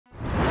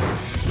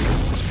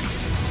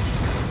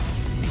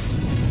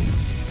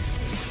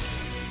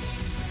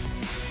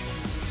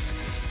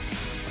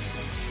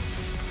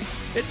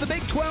It's the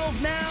Big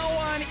 12 now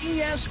on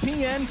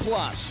ESPN+.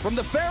 From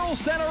the Farrell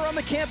Center on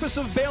the campus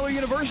of Baylor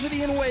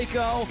University in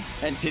Waco.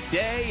 And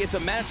today it's a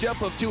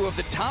matchup of two of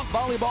the top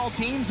volleyball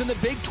teams in the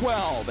Big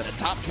 12 and a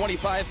top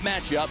 25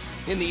 matchup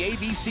in the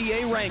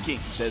AVCA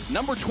rankings as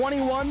number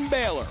 21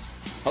 Baylor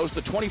hosts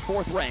the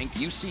 24th ranked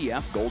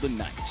UCF Golden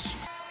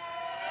Knights.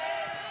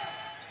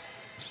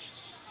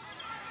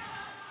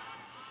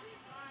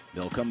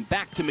 They'll come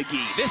back to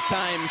McGee. This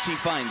time she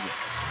finds it.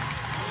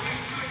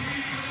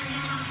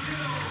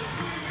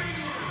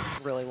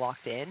 Really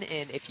locked in,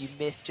 and if you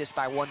miss just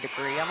by 1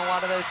 degree on a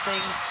lot of those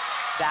things,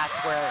 that's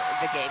where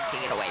the game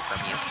can get away from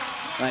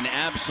you. An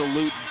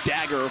absolute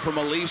dagger from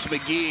Elise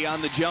McGee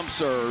on the jump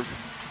serve.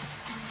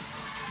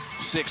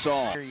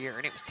 6-all. Year,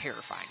 and it was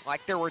terrifying.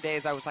 Like, there were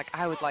days I was like,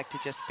 I would like to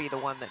just be the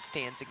one that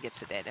stands and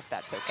gets it in, if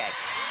that's okay.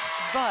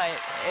 But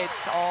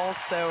it's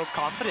also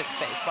confidence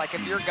based. Like,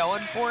 if you're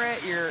going for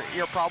it,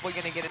 you're probably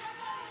going to get it.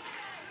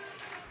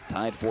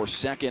 Tied for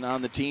second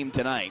on the team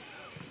tonight.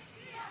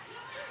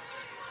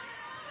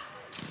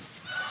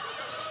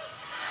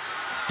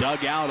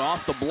 Dug out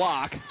off the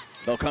block.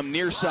 They'll come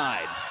near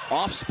side.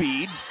 Off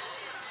speed.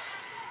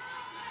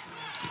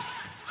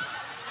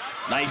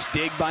 Nice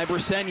dig by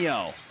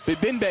Briseño.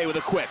 Bibimbe with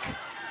a quick.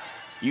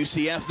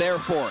 UCF there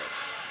for it.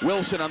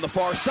 Wilson on the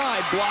far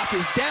side. Block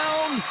is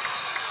down.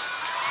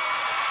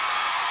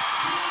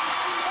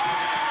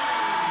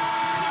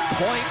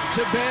 Point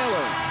to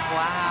Baylor.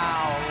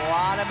 Wow, a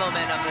lot of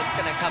momentum that's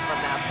going to come from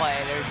that play.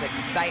 There's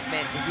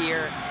excitement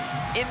here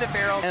in the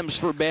barrel. M's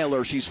for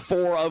Baylor. She's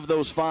 4 of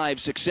those 5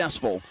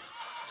 successful.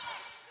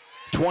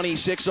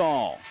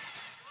 26-all.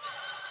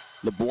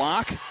 The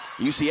block.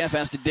 UCF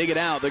has to dig it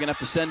out. They're going to have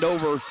to send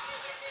over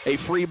a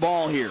free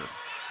ball here.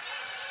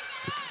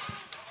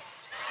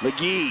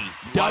 McGee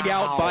dug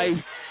out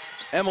by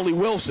Emily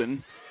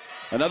Wilson.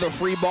 Another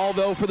free ball,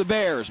 though, for the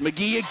Bears.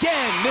 McGee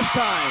again, this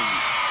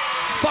time,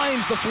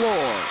 finds the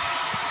floor.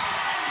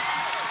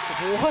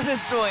 What a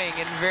swing,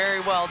 and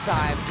very well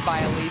timed by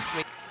Elise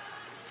McGee.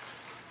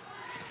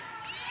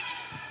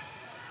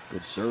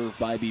 Good serve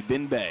by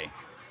Bibimbe.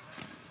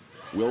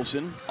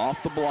 Wilson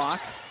off the block.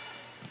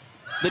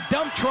 The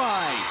dump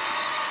try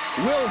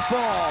will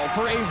fall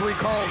for Avery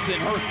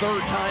Carlson, her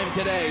 3rd time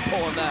today,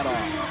 pulling that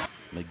off.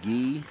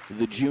 McGee,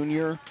 the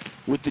junior,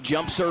 with the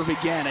jump serve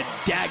again. A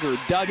dagger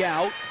dug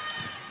out.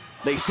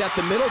 They set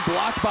the middle,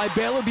 blocked by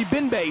Baylor.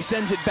 Bibimbe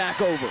sends it back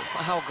over.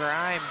 Wow,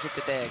 Grimes at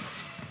the dig.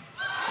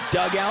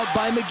 Dug out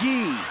by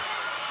McGee.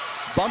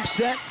 Bump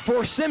set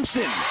for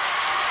Simpson.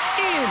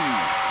 In.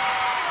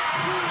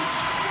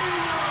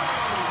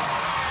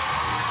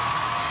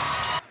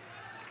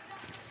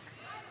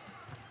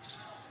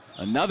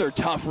 Another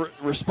tough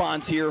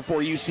response here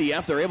for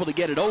UCF. They're able to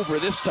get it over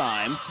this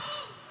time.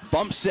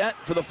 Bump set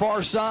for the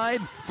far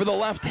side for the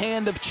left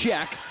hand of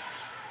Czech.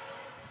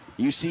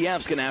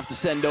 UCF's going to have to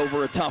send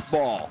over a tough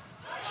ball.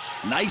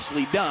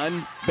 Nicely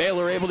done.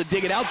 Baylor able to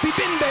dig it out.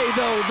 Bibimbe,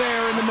 though,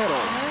 there in the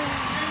middle.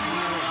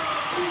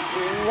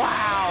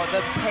 Wow,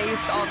 the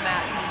pace on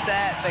that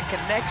set, the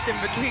connection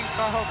between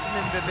Carlson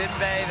and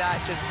Bibimbe,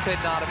 that just could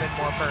not have been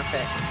more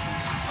perfect.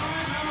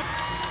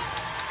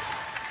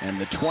 And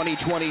the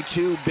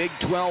 2022 Big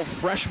 12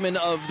 Freshman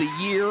of the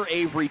Year,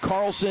 Avery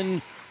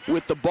Carlson,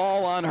 with the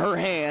ball on her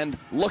hand,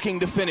 looking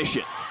to finish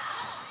it.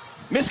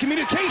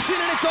 Miscommunication,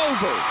 and it's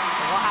over.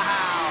 Wow.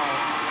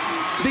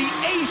 The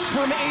ace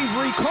from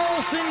Avery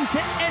Carlson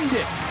to end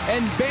it.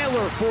 And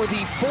Baylor, for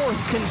the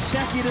 4th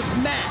consecutive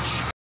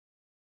match,